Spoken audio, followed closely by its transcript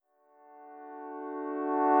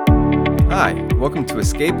Hi, welcome to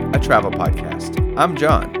Escape, a travel podcast. I'm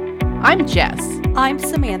John. I'm Jess. I'm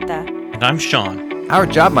Samantha. And I'm Sean. Our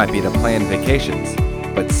job might be to plan vacations,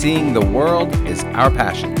 but seeing the world is our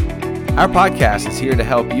passion. Our podcast is here to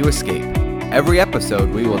help you escape. Every episode,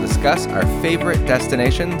 we will discuss our favorite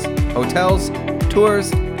destinations, hotels,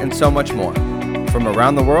 tours, and so much more. From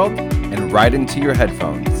around the world and right into your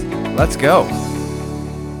headphones. Let's go.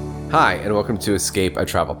 Hi, and welcome to Escape, a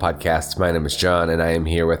travel podcast. My name is John, and I am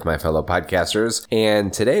here with my fellow podcasters.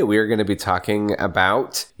 And today we are going to be talking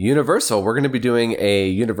about Universal. We're going to be doing a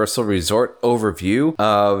Universal Resort overview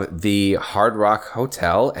of the Hard Rock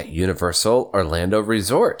Hotel at Universal Orlando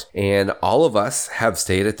Resort. And all of us have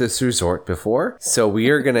stayed at this resort before. So we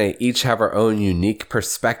are going to each have our own unique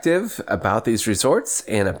perspective about these resorts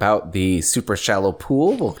and about the super shallow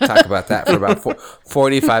pool. We'll talk about that for about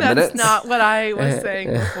 45 minutes. That's not what I was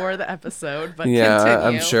saying before the episode, but yeah,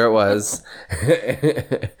 continue. I'm sure it was.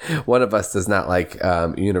 One of us does not like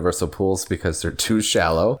universal pools because they're too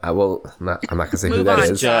shallow. I'm not going to say who that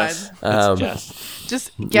is. Jess. It's Jess.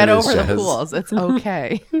 Just get over Jess. the pools. It's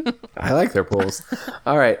okay. I like their pools.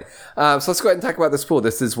 All right. So let's go ahead and talk about this pool.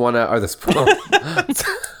 This is one or this pool.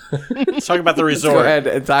 Let's talk about the Let's go resort. ahead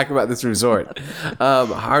and talk about this resort.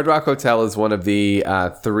 Hard Rock Hotel is one of the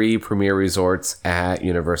 3 premier resorts at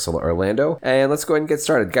Universal Orlando. And let's go ahead and get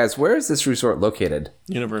started. Guys, where is this resort located?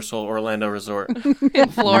 Universal Orlando Resort. In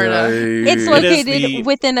Florida. It's It is located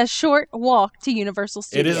within a short walk to Universal It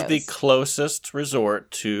Studios. is the closest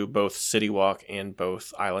resort to both City Walk and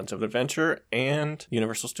both Islands of Adventure and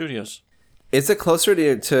Universal Studios. Is it closer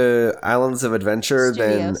to Islands of Adventure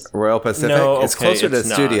than Studios. Royal Pacific? No, It's okay, closer to it's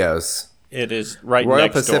not. Studios. It is right Royal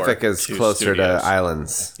next door Pacific is to closer Studios. to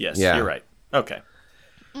Islands. Yes, Yeah. you're right. Okay.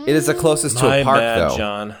 It is the closest to My a park, bad, though.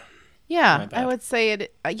 John. Yeah, My bad. I would say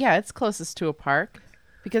it. Yeah, it's closest to a park.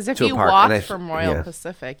 Because if To a you park, walk and from Royal yeah.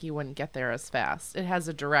 Pacific, you wouldn't get there as fast. It has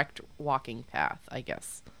a direct walking path, I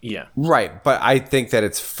guess. Yeah. Right, but I think that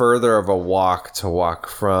it's further of a walk to walk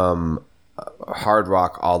from Hard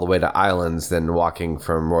Rock all the way to Islands than walking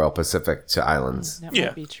from Royal Pacific to Islands. That Yeah,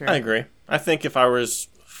 might be true. I agree. I think if I was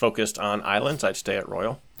focused on Islands, I'd stay at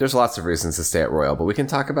Royal. There's lots of reasons to stay at Royal, but we can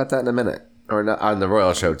talk about that in a minute. Or not, on the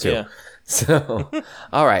Royal show, too. Yeah. So,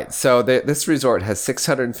 all right. So this resort has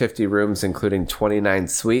 650 rooms, including 29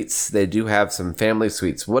 suites. They do have some family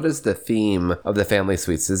suites. What is the theme of the family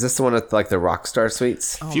suites? Is this the one with like the Rockstar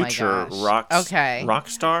suites? Oh my Future gosh. Okay.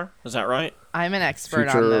 Rockstar? Is that right? I'm an expert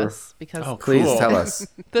on Future- this because Oh, Please cool. tell us.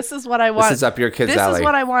 this is what I want. This is up your kids' This alley. is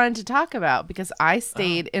what I wanted to talk about because I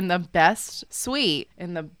stayed in the best suite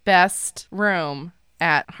in the best room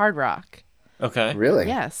at Hard Rock. Okay. Really?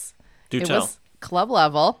 Yes. Do it tell. was club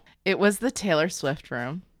level. It was the Taylor Swift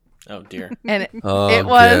room. Oh, dear. And Oh, it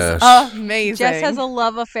was gosh. amazing. Jess has a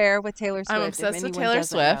love affair with Taylor Swift. I'm if obsessed with anyone Taylor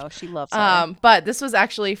doesn't Swift. know. She loves her. But this was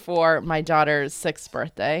actually for my daughter's 6th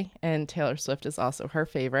birthday, and Taylor Swift is also her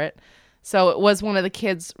favorite. So it was one of the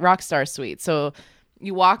kids' Rockstar suites. So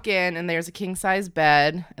you walk in, and there's a king-size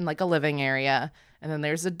bed and like a living area, and then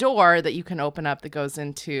there's a door that you can open up that goes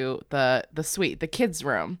into the suite, the kids'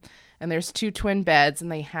 room. And there's 2 twin beds,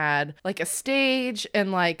 and they had like a stage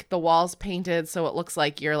and like the walls painted so it looks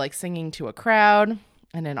like you're like singing to a crowd.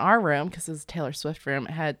 And in our room, because it was a Taylor Swift room,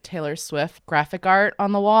 it had Taylor Swift graphic art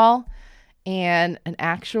on the wall and an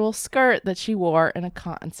actual skirt that she wore in a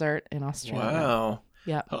concert in Australia. Wow.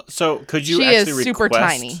 Yeah. So could you She actually is super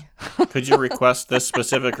request, tiny. could you request this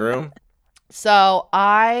specific room? So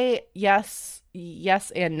yes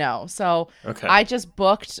and no. So Okay. I just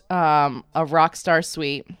booked a Rockstar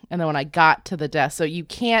suite, and then when I got to the desk, so you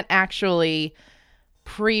can't actually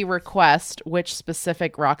pre-request which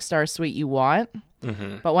specific Rockstar suite you want.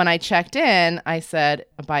 Mm-hmm. But when I checked in, I said,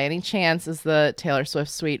 by any chance, is the Taylor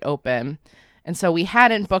Swift suite open? And so we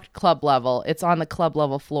hadn't booked club level. It's on the club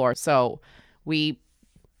level floor. So we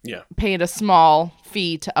Yeah. paid a small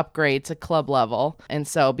fee to upgrade to club level. And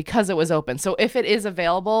so because it was open. So if it is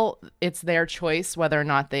available, it's their choice whether or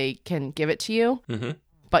not they can give it to you. Mm-hmm.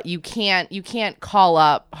 But you can't call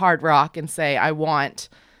up Hard Rock and say, I want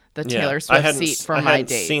the Taylor Swift seat for my hadn't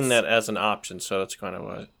dates. seen that as an option, so that's kind of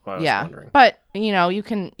what I was wondering. But you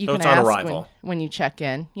can So it's ask on arrival. when you check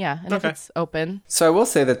in. Yeah, and if Okay. it's open. So I will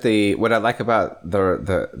say that what I like about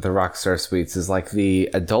the Rockstar Suites is like the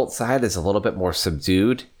adult side is a little bit more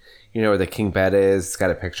subdued. You know, where the king bed is, it's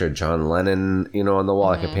got a picture of John Lennon, on the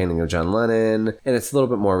wall, like a painting of John Lennon, and it's a little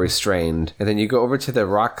bit more restrained. And then you go over to the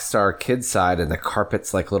Rockstar Kids side, and the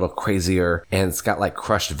carpet's like a little crazier, and it's got like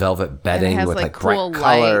crushed velvet And bedding it has with like like cool bright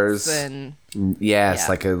colors. lights and Yes, yeah.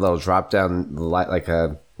 like a little drop down light, like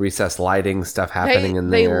a recessed lighting stuff happening in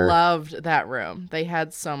they there. loved that room. They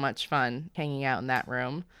had so much fun hanging out in that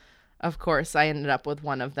room. of course, I ended up with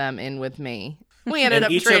one of them in with me. We ended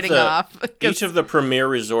And up trading off. 'cause- Each of the premier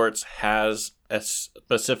resorts has a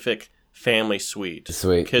specific family suite. Kids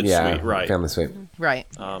suite, right. Family suite. Right.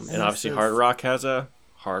 And obviously Hard Rock has a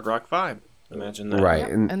Hard Rock vibe. Imagine that. Right.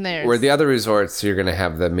 And there's- where the other resorts, you're going to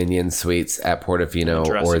have the Minion suites at Portofino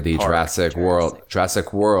or the Jurassic Park.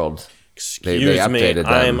 Jurassic World. They Excuse updated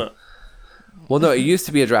me, them. Well, no, it used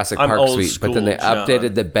to be a Jurassic I'm Park old suite, but then school, they John.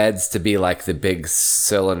 updated the beds to be like the big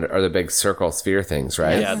cylinder or the big circle sphere things,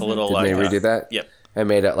 right? Yeah, the little Didn't they like, redo that? Yep. And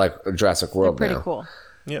made it like Jurassic World Pretty now. cool.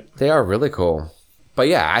 Yep. They are really cool. But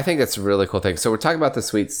yeah, I think it's a really cool thing. So we're talking about the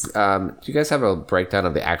suites. Do you guys have a breakdown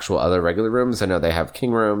of the actual other regular rooms? I know they have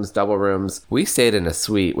king rooms, double rooms. We stayed in a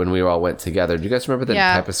suite when we all went together. Do you guys remember the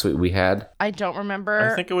type of suite we had? I don't remember.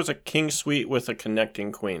 I think it was a king suite with a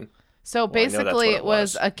connecting queen. So I know that's basically, what it it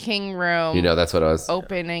was was. a king room You know, that's what it was.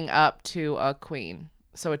 opening up to a queen.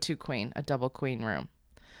 So a two queen, a double queen room.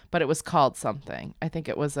 But it was called something. I think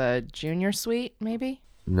it was a junior suite, maybe?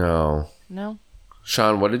 No. No?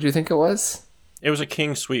 Sean, what did you think it was? It was a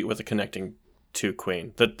king suite with a connecting two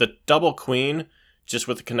queen. The double queen, just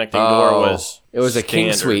with the connecting door, was It was a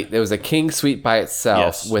king standard. suite. It was a king suite by itself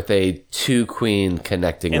Yes. with a two queen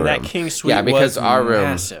connecting And room. that king suite yeah, because was our room,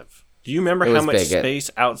 massive. Do you remember It how was much big. space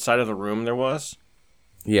outside of the room there was?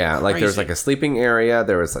 yeah, like there was Crazy. like a sleeping area.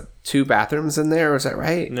 There was like 2 bathrooms in there. Was that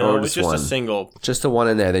right? No, or it was just one? a single. Just the one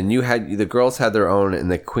in there. Then you had the girls had their own in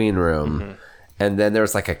the queen room, Mm-hmm. and then there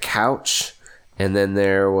was like a couch, and then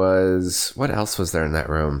there was what else was there in that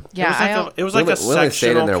room? Yeah, it was like a we only stayed in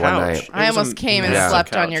sectional there one couch. night. It I was a almost came and massive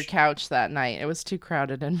slept on couch. your couch that night. It was too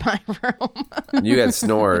crowded in my room. You had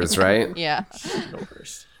snores, right? Yeah.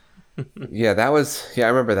 Snores. Yeah, that was. Yeah, I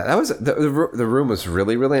remember that. That was the room was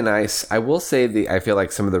really really nice. I will say I feel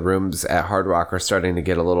like some of the rooms at Hard Rock are starting to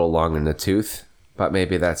get a little long in the tooth, but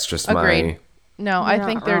maybe that's just Agreed. No, I You're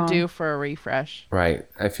think not they're wrong. due for a refresh. Right.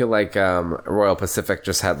 I feel like Royal Pacific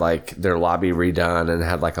just had like their lobby redone and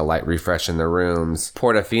had like a light refresh in their rooms.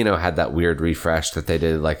 Portofino had that weird refresh that they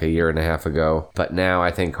did like a year and a half ago. But now I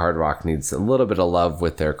think Hard Rock needs a little bit of love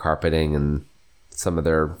with their carpeting and some of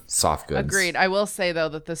their soft goods. Agreed. I will say though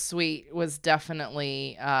that the suite was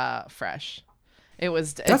definitely fresh. It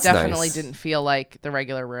That's definitely nice. didn't feel like the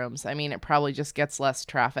regular rooms. I mean, it probably just gets less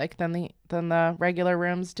traffic than the regular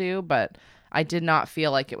rooms do, but I did not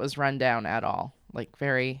feel like it was run down at all. Like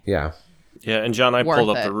very Yeah. Yeah, and John, I Worth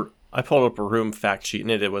pulled up it. I pulled up a room fact sheet,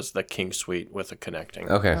 and it was the king suite with a connecting.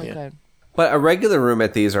 Okay. okay. But a regular room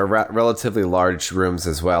at these are relatively large rooms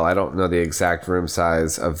as well. I don't know the exact room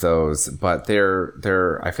size of those, but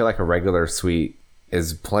they're I feel like a regular suite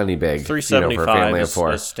is plenty big, for a 375 family of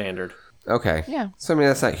 4. is standard. Okay. Yeah. So I mean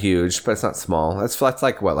that's not huge, but it's not small. That's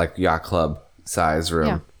like what, like yacht club size room.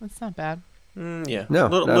 Yeah, that's not bad. Yeah, No,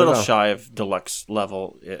 little, not at little all. shy of deluxe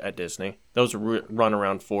level at Disney. Those run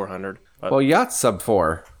around 400. But Well, yacht's sub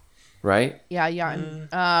 4, right? Yeah, Yacht.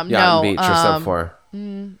 Yacht No, and beach are sub 4.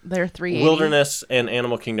 they're 380. Wilderness and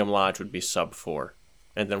Animal Kingdom Lodge would be sub 4.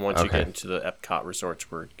 And then once you Okay. get into the Epcot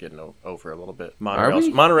resorts, we're getting over a little bit. Are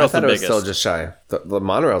we? Monorail's I thought the it was biggest. still just shy. The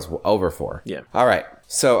monorail's over 4. Yeah. All right.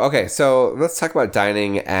 So let's talk about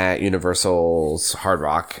dining at Universal's Hard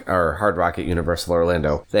Rock at Universal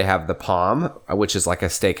Orlando. They have the Palm, which is like a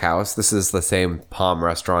steakhouse. This is the same Palm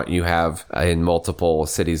restaurant you have in multiple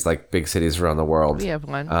cities, like big cities around the world. We have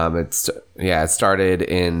one. It started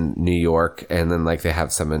in New York, and then like they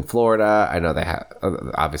have some in Florida. I know they have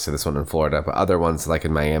obviously this one in Florida, but other ones like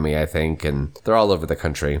in Miami, I think, and they're all over the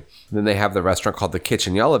country. Then they have the restaurant called The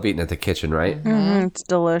Kitchen. Y'all have eaten at The Kitchen, right? It's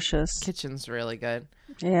delicious. Kitchen's really good.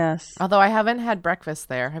 Yes. Although I haven't had breakfast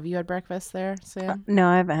there. Have you had breakfast there, Sam? No,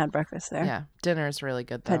 I haven't had breakfast there. Yeah, dinner is really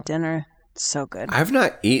good though. Had dinner. It's so good. I've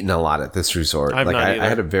not eaten a lot at this resort. I've not I either.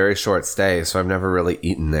 had a very short stay, so I've never really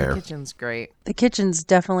eaten there. Kitchen's great. The kitchen's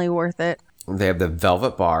definitely worth it. They have the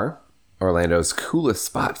Velvet Bar, Orlando's coolest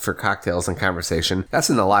spot for cocktails and conversation. That's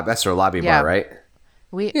in the that's their lobby Yeah. bar, right?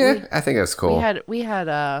 We I think that's cool. we had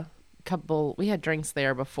a couple. We had drinks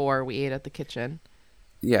there before we ate at the kitchen.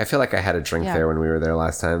 Yeah, I feel like I had a drink Yeah. there when we were there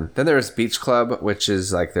last time. Then there's Beach Club, which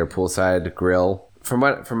is like their poolside grill. From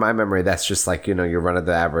my memory, that's just like, your run of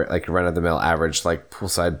the mill average like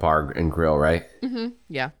poolside bar and grill, right?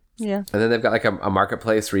 Yeah. Yeah. And then they've got like a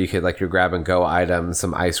marketplace where you could like your grab and go items,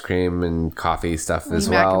 some ice cream and coffee stuff as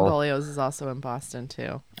Mac well. and Bolio's is also in Boston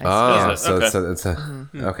too. Oh, Is it? Okay. so it's a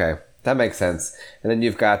okay. That makes sense. And then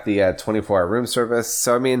you've got the 24-hour room service.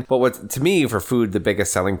 So I mean, but what to me for food, the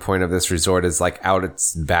biggest selling point of this resort is like out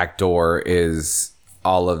its back door is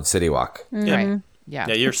all of City Walk. Yeah. Right. Yeah.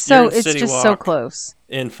 Yeah, you're So in it's City just Walk so close.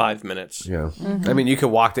 in 5 minutes. Yeah. I mean, you could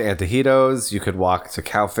walk to Antojitos, you could walk to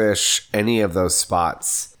Cowfish, any of those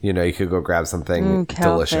spots. You know, you could go grab something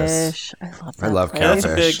delicious. Cowfish. I love that. I love place.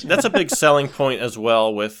 Cowfish. That's a big selling point as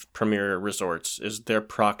well with Premier Resorts is their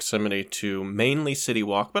proximity to mainly City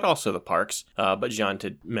Walk, but also the parks. But John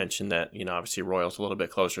did mention that, you know, obviously Royal's a little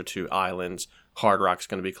bit closer to Islands. Hard Rock's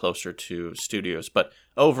going to be closer to Studios. But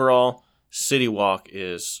overall, City Walk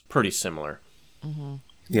is pretty similar.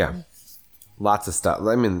 Yeah. Lots of stuff.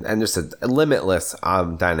 I mean, and just a limitless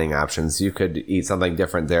dining options. You could eat something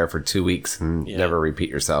different there for 2 weeks and never repeat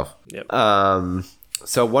yourself. Yep.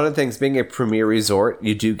 So one of the things, being a premier resort,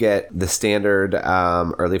 you do get the standard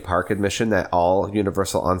early park admission that all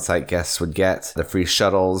Universal on-site guests would get. The free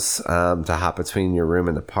shuttles to hop between your room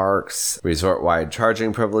and the parks. Resort-wide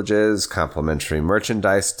charging privileges. Complimentary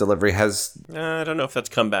merchandise delivery has... I don't know if that's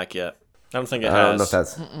come back yet. I don't think it has. I don't know if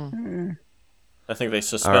that's... I think they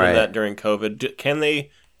suspended that during COVID.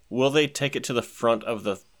 Will they take it to the front of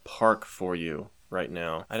the park for you right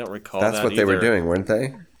now? I don't recall That's that what they were either. doing, weren't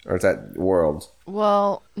they? Or is that World?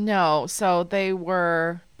 Well, no. So they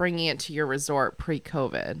were bringing it to your resort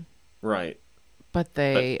pre-COVID, Right. but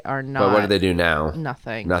they are not. But what do they do now?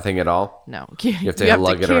 Nothing. Nothing at all? No. You have to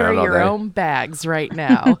lug it carry around all your day? own bags right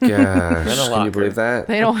now. Gosh, a can you locker. believe that?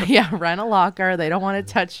 They don't. Rent a locker. They don't want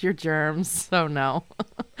to touch your germs. So no.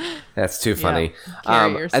 That's too funny.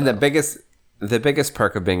 Carry And the yourself. biggest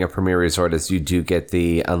perk of being a premier resort is you do get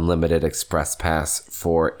the unlimited express pass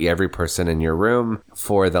for every person in your room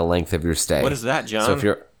for the length of your stay. What is that, John? So if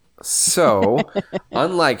you're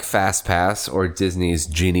unlike Fast Pass or Disney's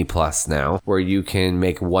Genie Plus now, where you can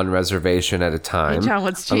make one reservation at a time. Hey, John,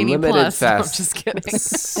 what's Genie Unlimited Plus? No, I'm just kidding.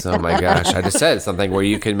 Oh my gosh, I just said something where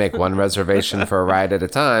you can make one reservation for a ride at a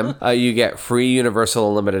time. You get free Universal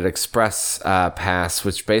Unlimited Express pass,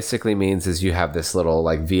 which basically means is you have this little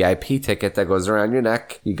like VIP ticket that goes around your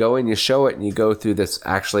neck. You go in, you show it, and you go through this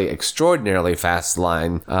actually extraordinarily fast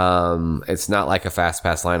line. It's not like a Fast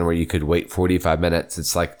Pass line where you could wait 45 minutes.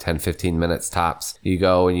 It's like 10-15 minutes tops. You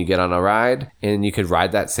go and you get on a ride, and you could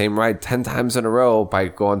ride that same ride 10 times in a row by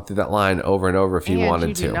going through that line over and over if you wanted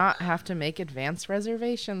you to. do not have to make advance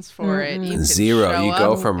reservations for it. You can Zero. show You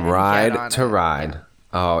go up from and get ride on to it. ride.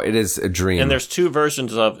 Oh, it is a dream. And there's two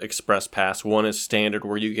versions of Express Pass. One is standard,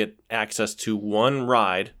 where you get access to one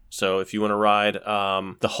ride. So if you want to ride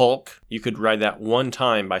the Hulk, you could ride that one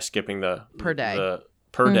time by skipping the Per day.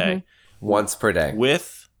 Per day. Once per day.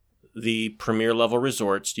 With the premier level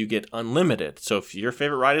resorts, you get unlimited. So if your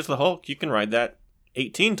favorite ride is the Hulk, you can ride that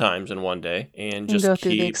 18 times in one day and just go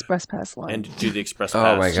through the keep Express Pass line. and do the Express Oh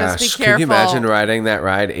Pass. my Just be gosh. Can you imagine careful. riding that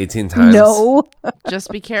ride 18 times? No. Just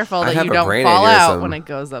be careful I that have you a don't brain fall out aneurysm. when it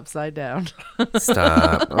goes upside down.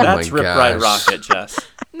 Stop. Oh That's my Rip Ride gosh. Rocket, Jess.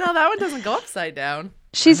 No, that one doesn't go upside down.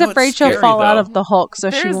 She's I know afraid it's she'll scary, fall out though. of the Hulk, so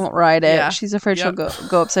she There's- won't ride it. yeah. She's afraid Yep. she'll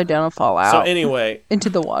go upside down and fall out So anyway, into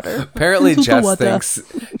the water. Apparently, Into the Jess water. thinks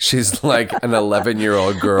she's like an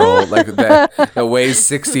 11-year-old girl, like that weighs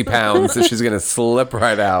 60 pounds, so she's gonna slip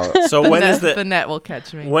right out. so when is The net will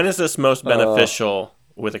catch me. when is this most beneficial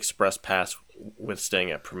with Express Pass with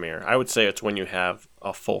staying at Premier? I would say it's when you have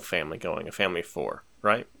a full family going, a family of 4,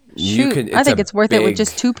 right? You Shoot, can. I think a it's worth it with big-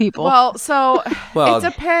 just 2 people. Well, so Well, it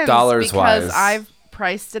depends dollars because wise. I've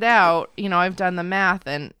priced it out. You know, I've done the math,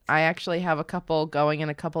 and I actually have a couple going in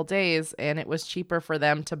a couple days, and it was cheaper for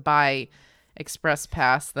them to buy Express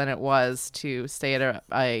Pass than it was to stay at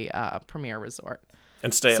a Premier Resort.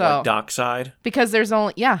 And stay at So- like Dockside. Because there's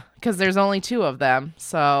only 2 of them.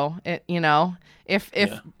 So it, you know,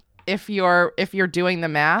 if you're doing the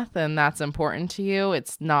math and that's important to you,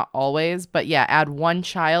 it's not always. But yeah, add one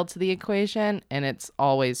child to the equation, and it's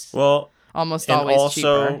always Well, almost and always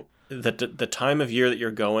also cheaper. the time of year that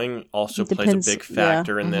you're going also plays Depends, a big yeah.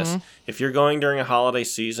 factor in this. If you're going during a holiday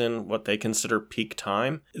season, what they consider peak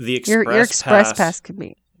time, the your Express, Express Pass could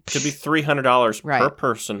be. could be $300 per Right.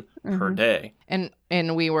 person per day.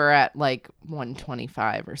 And we were at like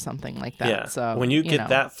 125 or something like that. Yeah. So when you get know.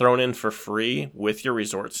 that thrown in for free with your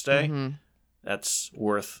resort stay, Mhm. that's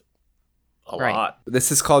worth a Right. lot.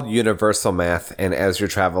 This is called universal math, and as your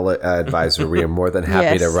travel advisor, we are more than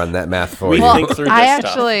happy to Yes. run that math for We you. Well, think through I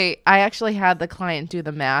this stuff. actually had the client do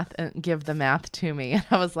the math and give the math to me, and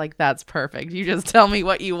I was like, "That's perfect. You just tell me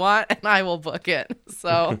what you want, and I will book it."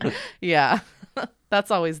 So, yeah, that's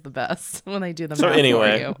always the best when they do the So math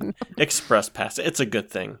anyway, for you. Express Pass, it's a good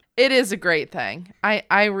thing. It is a great thing.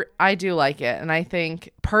 I do like it, and I think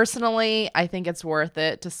personally, I think it's worth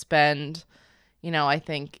it to spend. You know, I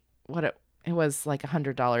think it was like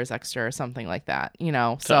 $100 extra or something like that. You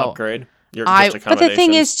know, To so upgrade. Your just But the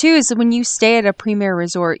thing accommodations. is, too, is when you stay at a premier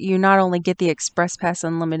resort, you not only get the Express Pass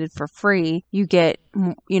Unlimited for free, you get,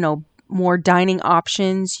 more dining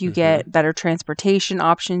options, you get better transportation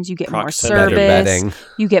options, you get more Proximity. Better service, bedding.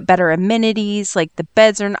 you get better amenities, like the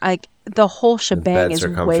beds are like the whole shebang beds is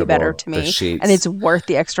are way better comfortable, to the me, sheets. and it's worth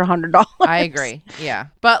the extra $100. I agree. Yeah.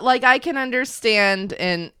 But like I can understand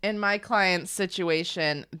in my client's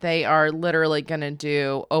situation, they are literally going to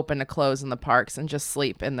do open to close in the parks and just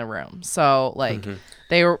sleep in the room. So like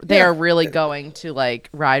they are really going to like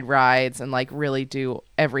ride rides and like really do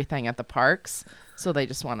everything at the parks. So they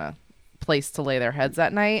just want a place to lay their heads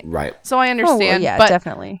at night. Right. So I understand. yeah, but,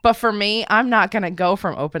 definitely. But for me, I'm not going to go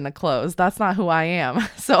from open to close. That's not who I am.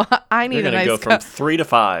 So I need You're a going to nice go from 3 to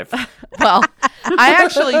 5. Well, I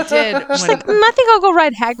actually did. She's like, I think I'll go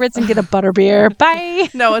ride Hagrid's and get a butterbeer. Bye.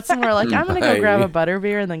 No, it's more like I'm gonna go grab Bye. a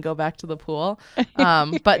butterbeer and then go back to the pool.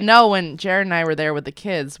 But no, when Jared and I were there with the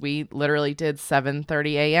kids, we literally did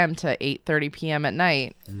 7:30 a.m. to 8:30 p.m. at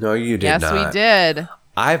night. No, you did Yes, not. we did.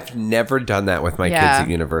 I've never done that with my kids at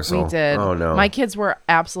Universal. We did. Oh no. My kids were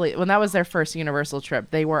absolutely when that was their first Universal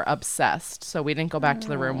trip. They were obsessed. So we didn't go back to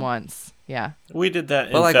the room once. Yeah. We did that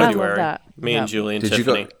in Well, like- I love February. that. Me and Julie and Did you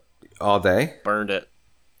Tiffany go all day? burned it.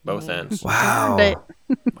 Both ends. Wow.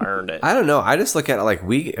 Burned it. I don't know. I just look at it like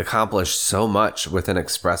we accomplished so much with an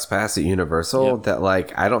Express Pass at Universal that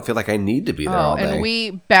like I don't feel like I need to be there all day. And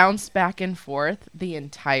we bounced back and forth the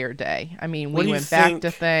entire day. I mean, What do we you went back think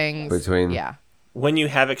to things. between- Yeah. When you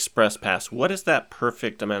have Express Pass, what is that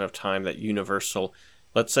perfect amount of time that Universal,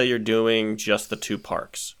 let's say you're doing just the 2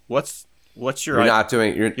 parks. What's your You're not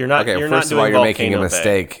doing. You're not- Okay, you're not first of all, doing you're making a Volcano Bay.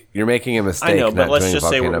 mistake. You're making a mistake. I know, but not let's doing just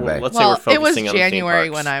say Volcano we're Bay. let's Well, say it we're was focusing on the theme January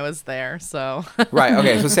parks. when I was there, so Right.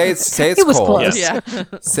 Okay. So say it's It was cold. close. yeah.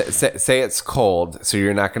 Say it's cold, so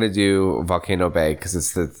you're not going to do Volcano Bay because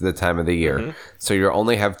it's the time of the year. So you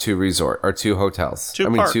only have 2 hotels. 2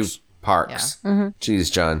 2 parks. parks.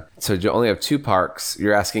 Jeez, John. So you only have 2 parks.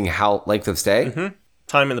 You're asking how length of stay?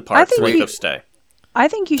 Time in the parks, think length you- of stay. I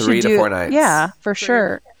think you 3 should to do 4 nights. Yeah, for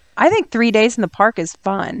sure. I think 3 days in the park is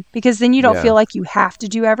fun because then you don't Yeah. feel like you have to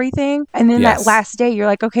do everything. And then Yes. that last day, you're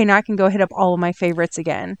like, okay, now I can go hit up all of my favorites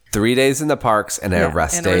again. 3 days in the parks and a Yeah.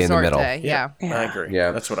 rest And a day in the resort middle. day. Yeah. I agree.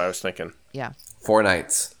 Yeah. That's what I was thinking. Yeah. 4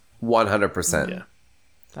 nights. 100%. Yeah.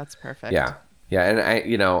 That's perfect. Yeah. Yeah, and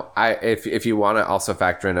if you want to also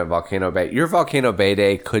factor in a Volcano Bay, your Volcano Bay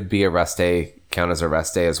day could be a rest day, count as a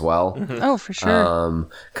rest day as well. Oh, for sure.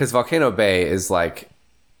 Because Volcano Bay is like,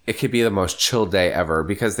 it could be the most chill day ever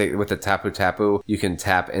because with the Tapu Tapu, you can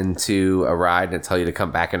tap into a ride and tell you to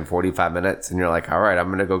come back in 45 minutes, and you're like, all right, I'm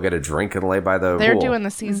gonna go get a drink and lay by the They're pool. doing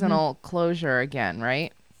the seasonal closure again,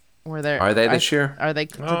 right? Are they this year? Are they?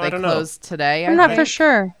 Did I they don't know. close today? I'm not for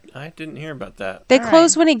sure. I didn't hear about that. They All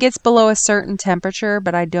close right. when it gets below a certain temperature,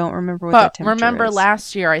 but I don't remember what that But temperature remember is.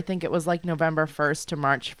 last year, I think it was like November 1st to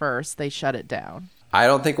March 1st. They shut it down. I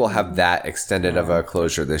don't think we'll have that extended of a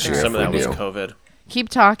closure this year. Some if of that we was do. COVID. Keep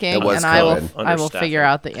talking, It was and I will. COVID. I will figure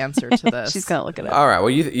out the answer to this. She's going to look it up. All right. Well,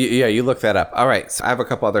 you look that up. All right. So I have a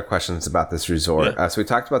couple other questions about this resort. Yeah. So we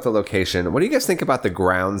talked about the location. What do you guys think about the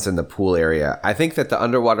grounds and the pool area? I think that the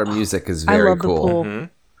underwater music is I very love cool. the pool.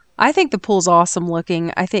 I think the pool's awesome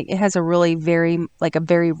looking. I think it has a really very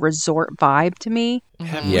resort vibe to me.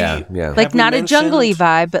 Have Yeah, we, yeah. Like have we not a jungly mentioned-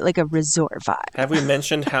 vibe, but like a resort vibe. Have we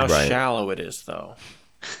mentioned how Right. shallow it is, though?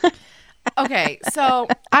 Okay, so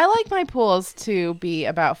I like my pools to be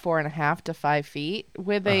about 4.5 to 5 feet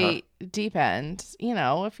with a deep end. You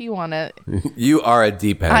know, if you want to, You are a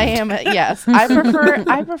deep end. I am. Yes, I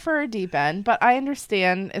prefer a deep end, but I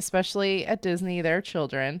understand, especially at Disney, they're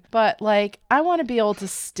children. But like, I want to be able to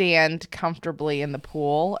stand comfortably in the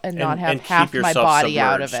pool and not have and keep half my yourself body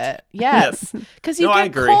out of submerged. it. Yes, because you No, I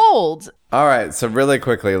get agree. cold. All right, so really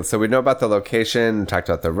quickly, so we know about the location, talked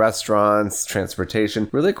about the restaurants, transportation.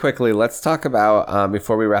 Really quickly, let's talk about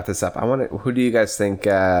before we wrap this up. Who do you guys think,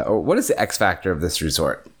 or what is the X factor of this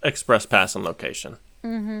resort? Express pass and location.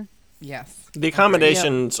 Yes. The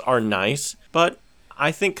accommodations are nice, but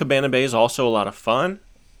I think Cabana Bay is also a lot of fun.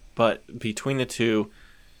 But between the two,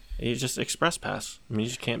 you just Express Pass. I mean, you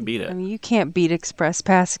just can't beat I it. mean, you can't beat Express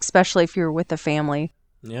Pass, especially if you're with a family.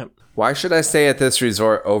 Yep. Why should I stay at this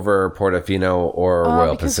resort over Portofino or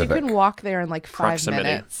Royal Because Pacific? you can walk there in like 5 Proximity.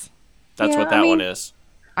 minutes. That's Yeah, what I that mean- one is.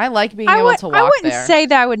 I like being I able to walk wouldn't there. say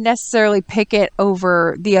that I would necessarily pick it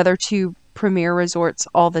over the other 2 premier resorts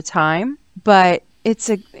all the time, but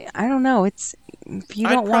I don't know. It's if you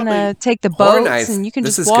I'd don't want to probably- take the Horror boats Nights. and you can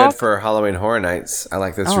this just is walk. good for Halloween Horror Nights. I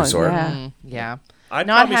like this Oh, resort. yeah. Yeah. I'd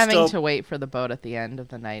Not probably having still, to wait for the boat at the end of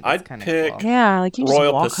the night is I'd kind of pick- cool. Yeah, like you just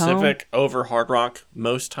Royal walk home. Pacific over Hard Rock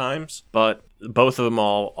most times, but both of them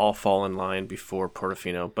all fall in line before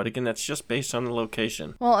Portofino. But again, that's just based on the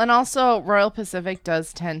location. Well, and also Royal Pacific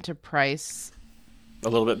does tend to price A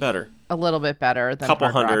little bit better. a little bit better than Couple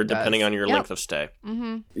Hard Rock hundred, does. depending on your Yep. length of stay.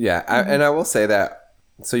 Yeah, and I will say that.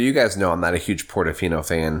 So you guys know I'm not a huge Portofino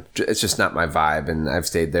fan. It's just not my vibe, and I've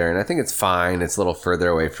stayed there, and I think it's fine. It's a little further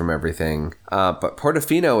away from everything. But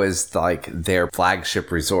Portofino is like their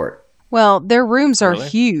flagship resort. Well, their rooms are Really?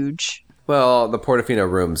 huge. Well, the Portofino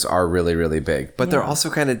rooms are really, really big, but they're also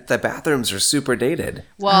kind of, the bathrooms are super dated.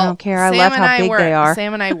 Well, I don't care. I Sam love and how big they are.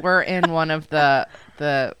 Sam and I were in one of the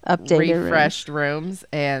Updated refreshed rooms,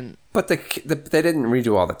 and But they didn't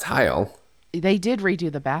redo all the tile. they did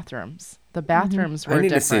redo the bathrooms. The bathrooms were I need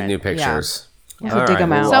different. to see new Yeah. pictures. Yeah. We'll dig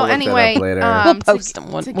 'em out. So I'll look that up anyway, later. We'll post them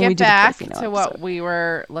to when get we do the back Portofino to what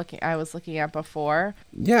episode. I was looking at before.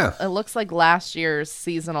 Yeah. It looks like last year's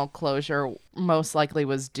seasonal closure most likely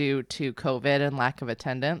was due to COVID and lack of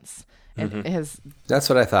attendance. It has, That's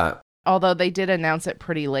what I thought. although they did announce it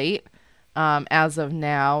pretty late. As of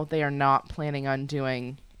now, they are not planning on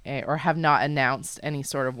doing or have not announced any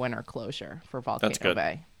sort of winter closure for Volcano That's good.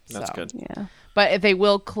 Bay. That's So- good. Yeah. But if they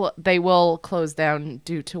will close down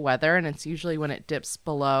due to weather, and it's usually when it dips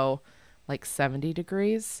below like 70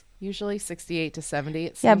 degrees, usually 68 to 70.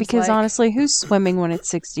 It Yeah, seems because like. honestly, who's swimming when it's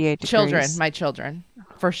 68 children, degrees? my children,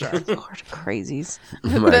 for sure. Lord, crazies.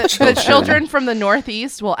 The children from the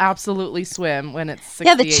Northeast will absolutely swim when it's 68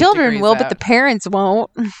 Yeah, the children degrees will, out. but the parents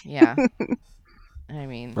won't. Yeah. I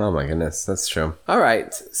mean, Oh my goodness, that's true. All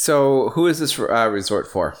right, so who is this resort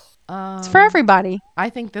for? It's for everybody. I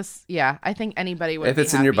think I think anybody would If be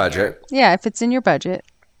it's in your happy here. budget. Yeah, if it's in your budget.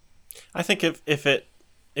 I think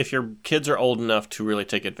if your kids are old enough to really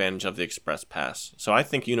take advantage of the Express Pass. So I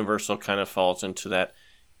think Universal kind of falls into that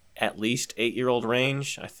at least 8-year-old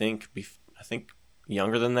range. I think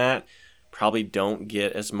younger than that probably don't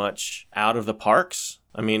get as much out of the parks.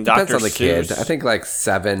 I mean, Depends Dr. on the kid. Seuss, I think like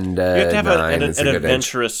 7 to you have to have 9 an is a good age.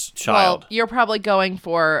 adventurous child. Well, you're probably going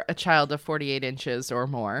for a child of 48 inches or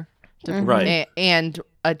more. Right. And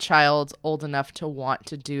a child old enough to want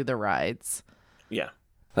to do the rides. Yeah.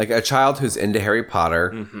 Like a child who's into Harry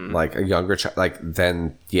Potter, Mm-hmm. like a younger child, like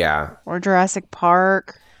then yeah. Or Jurassic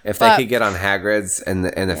Park. If But- they could get on Hagrid's and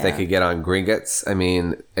if they Yeah. could get on Gringotts, I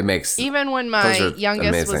mean, it makes Even when my Those are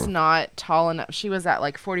youngest was amazing. not tall enough, she was at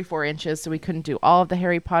like 44 inches, so we couldn't do all of the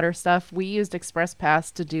Harry Potter stuff. We used Express Pass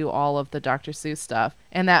to do all of the Dr. Seuss stuff.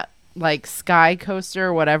 And that like Sky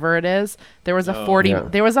Coaster, whatever it is, there was a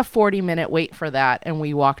 40-minute wait for that, and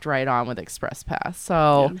we walked right on with Express Pass.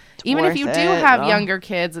 So even if worth you do it, have though. younger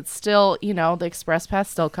kids, it's still, the Express Pass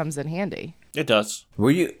still comes in handy. It does. Do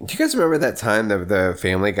you guys remember that time that the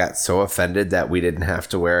family got so offended that we didn't have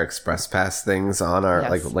to wear Express Pass things on our Yes.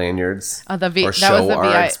 like lanyards? That was Or the show our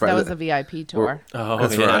that Express- was a VIP tour. Oh,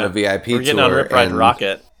 Because we're on a VIP We're getting on tour Rip Ride and-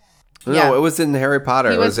 Rocket. No, Yeah. it was in Harry Potter.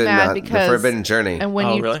 He It was was in mad the because- Forbidden Journey. And when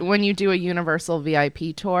Oh, you really? when you do a Universal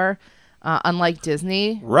VIP tour, unlike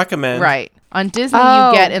Disney, Recommend. right? On Disney, Oh,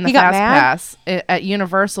 you get in the he got Fast mad? Pass. At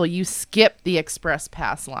Universal, you skip the Express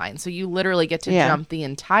Pass line, so you literally get to Yeah. jump the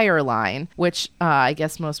entire line, which I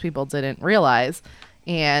guess most people didn't realize.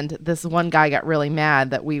 And this one guy got really mad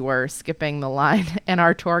that we were skipping the line. And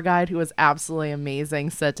our tour guide, who was absolutely amazing,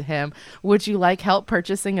 said to him, "Would you like help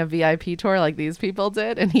purchasing a VIP tour like these people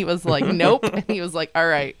did?" And he was like, "Nope." And he was like, "All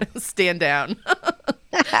right, stand down."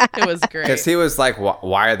 It was great. Because he was like,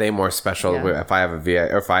 "Why are they more special Yeah. if I have a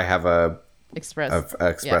VIP or if I have a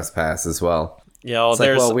Express Pass as well?" Yeah, well, It's like,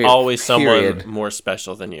 there's well, we- always someone period. more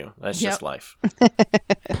special than you. That's just Yep. life.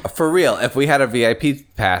 For real, if we had a VIP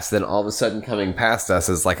pass, then all of a sudden coming past us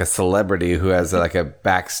is like a celebrity who has like a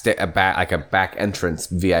back entrance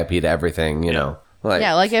VIP to everything. You know, like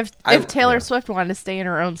Yeah, like if I- Taylor yeah. Swift wanted to stay in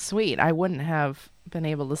her own suite, I wouldn't have been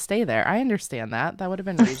able to stay there. I understand that. That would have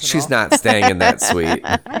been reasonable. she's not staying in that suite.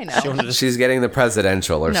 I know. She's getting the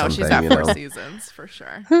presidential or No, something. she's got you 4 know? seasons for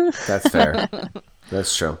sure. That's fair.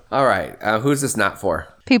 That's true. All right, who's this not for?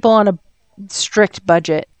 People on a strict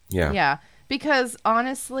budget. Yeah. Yeah, because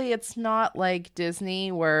honestly, it's not like Disney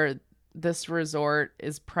where this resort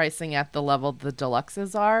is pricing at the level the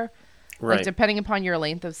deluxes are. Right. Like depending upon your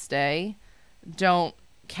length of stay, don't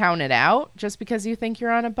count it out just because you think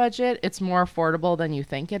you're on a budget. It's more affordable than you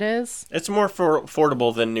think it is. It's more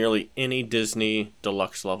affordable than nearly any Disney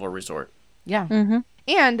deluxe level resort. Yeah. Mm-hmm.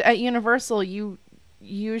 And at Universal, you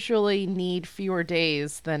usually need fewer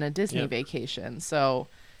days than a Disney Yep. vacation. So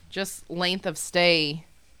just length of stay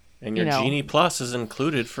And your you know. Genie Plus is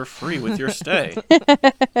included for free with your stay.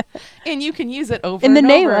 And you can use it over In the and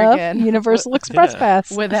name over of again Universal Express Yeah.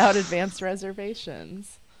 Pass. without advanced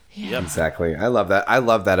reservations. Yep. Exactly. I love that. I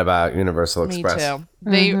love that about Universal Me Express. too.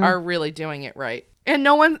 They are really doing it right. And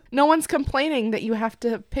no one's complaining that you have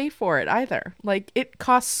to pay for it either. Like, it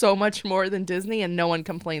costs so much more than Disney and no one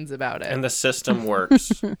complains about it. And the system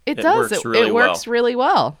works. it does. Works It really works well. really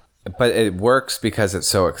well. But it works because it's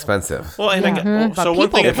so expensive. Well, and But so one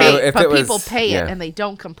people thing pay, about if but it was- people pay it yeah. and they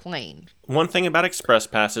don't complain. one thing about Express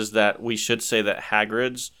Pass is that we should say that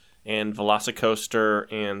Hagrid's and Velocicoaster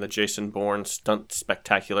and the Jason Bourne Stunt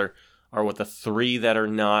Spectacular are with the 3 that are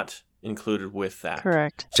not included with that.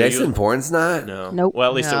 Correct. So Jason you- Bourne's not? No. Nope. Well,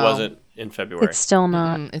 at least it No. wasn't in February. It's still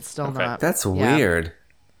not. It's still Okay. not. That's Yeah. weird.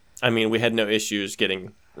 I mean, we had no issues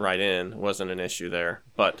getting right in. It wasn't an issue there.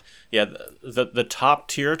 But yeah, the top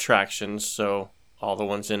tier attractions, so all the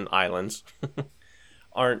ones in islands,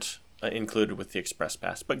 aren't included with the Express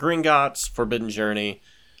Pass. But Gringotts, Forbidden Journey,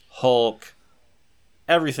 Hulk,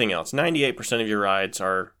 everything else, 98% of your rides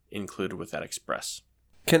are included with that Express.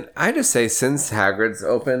 Can I just say, since Hagrid's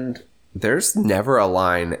opened, there's never a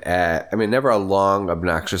never a long,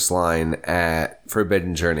 obnoxious line at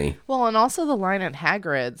Forbidden Journey. Well, and also the line at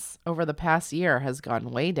Hagrid's over the past year has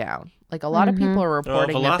gone way down. Like, a lot of people are Well,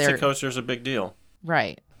 reporting that they're Velocicoaster is a big deal.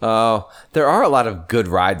 right. Oh, there are a lot of good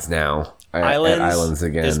rides now at Islands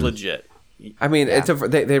again. is legit. I mean,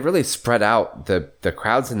 they really spread out the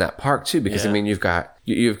crowds in that park too, because Yeah. I mean, you've got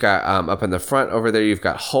up in the front over there, you've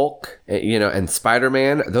got Hulk, and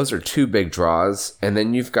Spider-Man. Those are 2 big draws, and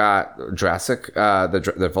then you've got Jurassic,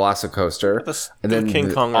 the Velocicoaster, and then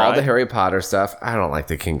King Kong all ride. the Harry Potter stuff. I don't like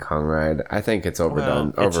the King Kong ride. I think it's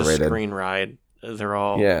overdone, Well, it's overrated. a screen ride. They're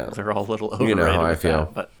all Yeah. they're all a little overrated. You know how I with feel.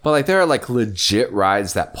 that, But like, there are like legit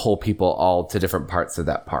rides that pull people all to different parts of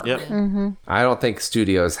that park. Yep. I don't think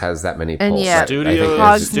Studios has that many And pulls. yeah, I think Studios, it's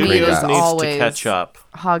just Hogsmeade Green is Dots. needs always- to catch up.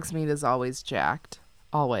 Hogsmeade is always jacked.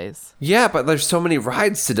 Always. Yeah, but there's so many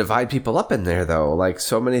rides to divide people up in there, though. Like,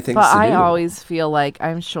 so many things But to I do. always feel like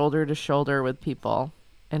I'm shoulder to shoulder with people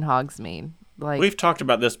in Hogsmeade. Like, We've talked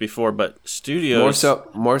about this before, but Studios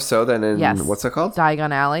more so than in yes. what's it called?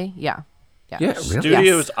 Diagon Alley. Yeah. Yeah, really.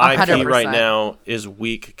 Studios Yes, IP 100%. right now is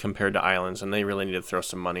weak compared to Islands, and they really need to throw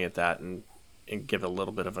some money at that and give a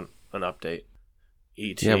little bit of an update.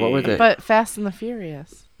 E.T. Yeah, what were they? But Fast and the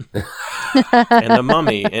Furious. and the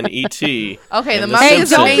Mummy and E.T. Okay, and the Mummy is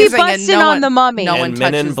Simpsons, don't be amazing, and busting no on one, the Mummy. No one and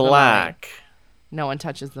Men touches in the Black. Mummy. No one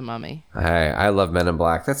touches the Mummy. I love Men in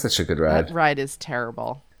Black. That's such a good ride. That ride is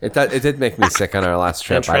terrible. It did make me sick on our last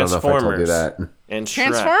trip. And I don't know if I told you Transformers. that. And Shrek.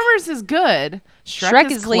 Transformers is good. Shrek, Shrek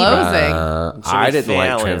is is leaving. closing. Jimmy I didn't like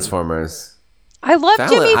Fallon. Transformers. I love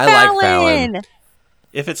Fallon. Jimmy I like Fallon. Fallon.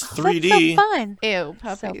 If it's That's 3D, so fun. Ew, So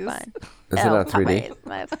puppies. fun. Is it not 3D? Puppies.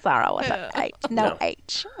 My sorrow with an H. No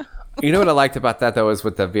H. You know what I liked about that, though, is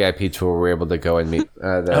with the VIP tour, we were able to go and meet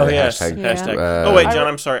the oh yes, hashtag. oh wait, John,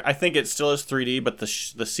 I'm sorry. I think it still is 3D, but the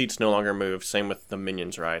seats no longer move. Same with the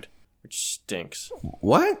Minions ride, which stinks.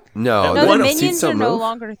 What? No, No, One the of seats Minions don't are no move?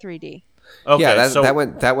 longer 3D. Okay, Yeah, so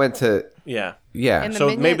that went to yeah. yeah. And the So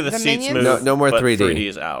Minion- maybe the the seats Minions- move. No more but 3D. 3D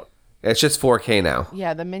is out. It's just 4K now.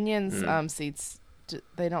 Yeah, the Minions seats,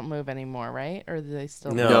 they don't move anymore, right? Or do they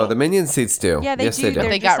still No. No, the Minion seats do. Yeah, they yes, do. they do. They're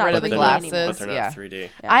They just got rid not of the 3D glasses. anymore. But they're Yeah. not 3D.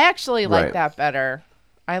 Yeah. I actually like Right. that better.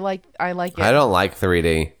 I like it. I don't like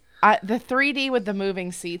 3D. The 3D with the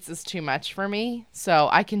moving seats is too much for me. So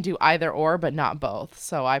I can do either or, but not both.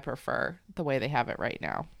 So I prefer the way they have it right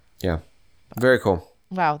now. Yeah, very cool.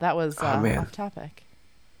 Wow, that was man. off topic.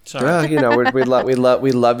 Sorry. Well, you know,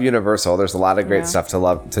 we love Universal. There's a lot of great stuff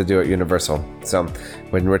to do at Universal. So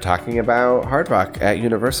when we're talking about Hard Rock at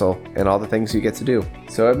Universal and all the things you get to do,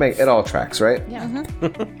 so it all tracks, right? Yeah.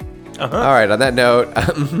 All right, on that note,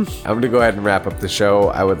 I'm going to go ahead and wrap up the show.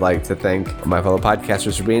 I would like to thank my fellow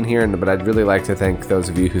podcasters for being here, but I'd really like to thank those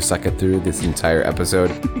of you who stuck it through this entire episode.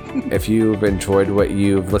 If you've enjoyed what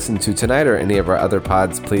you've listened to tonight or any of our other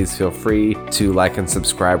pods, please feel free to like and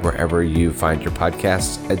subscribe wherever you find your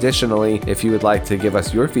podcasts. Additionally, if you would like to give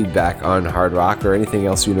us your feedback on Hard Rock or anything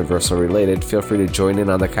else Universal related, feel free to join in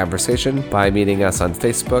on the conversation by meeting us on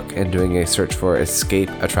Facebook and doing a search for Escape,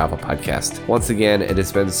 a Travel Podcast. Once again, it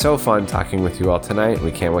has been so fun talking with you all tonight.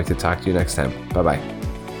 We can't wait to talk to you next time. Bye-bye.